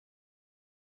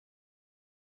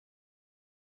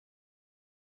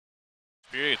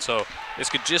period. So this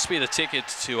could just be the ticket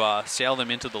to sail them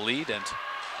into the lead and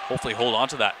hopefully hold on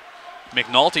to that.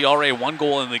 McNulty already 1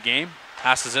 goal in the game.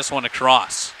 Passes this one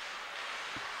across.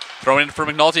 Throw it in for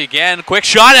McNulty again. Quick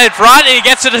shot in front, and he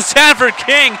gets it to Sanfred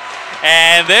King.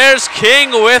 And there's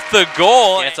King with the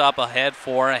goal. Gets up ahead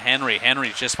for Henry.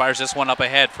 Henry just fires this one up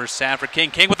ahead for Sanfred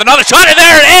King. King with another shot, and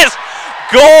there it is!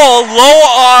 Goal low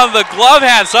on the glove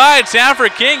hand side.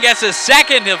 Sanfred King gets his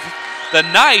second of the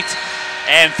night.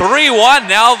 And 3-1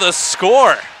 now the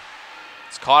score.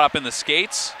 It's caught up in the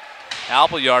skates.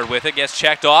 Appleyard with it, gets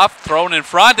checked off, thrown in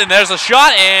front, and there's a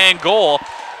shot and goal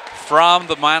from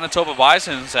the Manitoba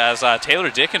Bisons as Taylor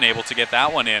Dickin able to get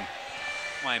that one in.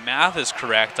 My math is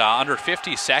correct, under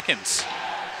 50 seconds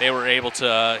they were able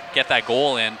to get that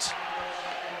goal and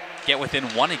get within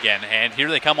 1 again. And here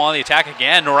they come on the attack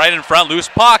again, right in front, loose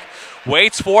puck,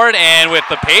 waits for it, and with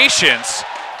the patience,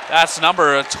 that's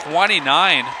number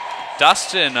 29,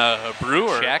 Dustin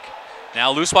Brewer. Check.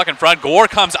 Now loose puck in front, Gore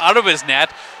comes out of his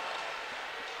net,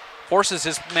 forces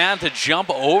his man to jump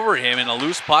over him, and a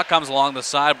loose puck comes along the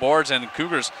sideboards, and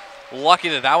Cougars lucky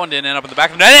that that one didn't end up in the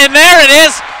back of the net. And there it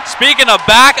is! Speaking of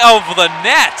back of the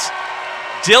net,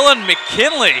 Dylen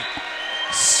McKinlay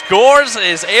scores,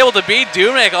 is able to beat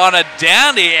Dumick on a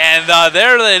dandy, and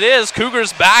there it is.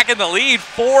 Cougars back in the lead,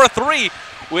 4-3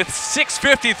 with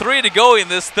 6:53 to go in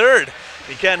this third.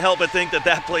 You can't help but think that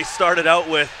that play started out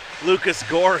with Lucas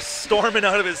Gore storming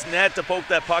out of his net to poke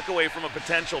that puck away from a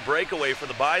potential breakaway for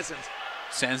the Bisons.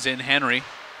 Sends in Henry.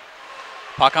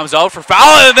 Puck comes out for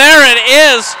foul, and there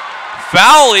it is.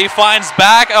 Fowley finds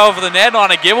back of the net on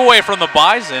a giveaway from the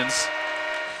Bisons.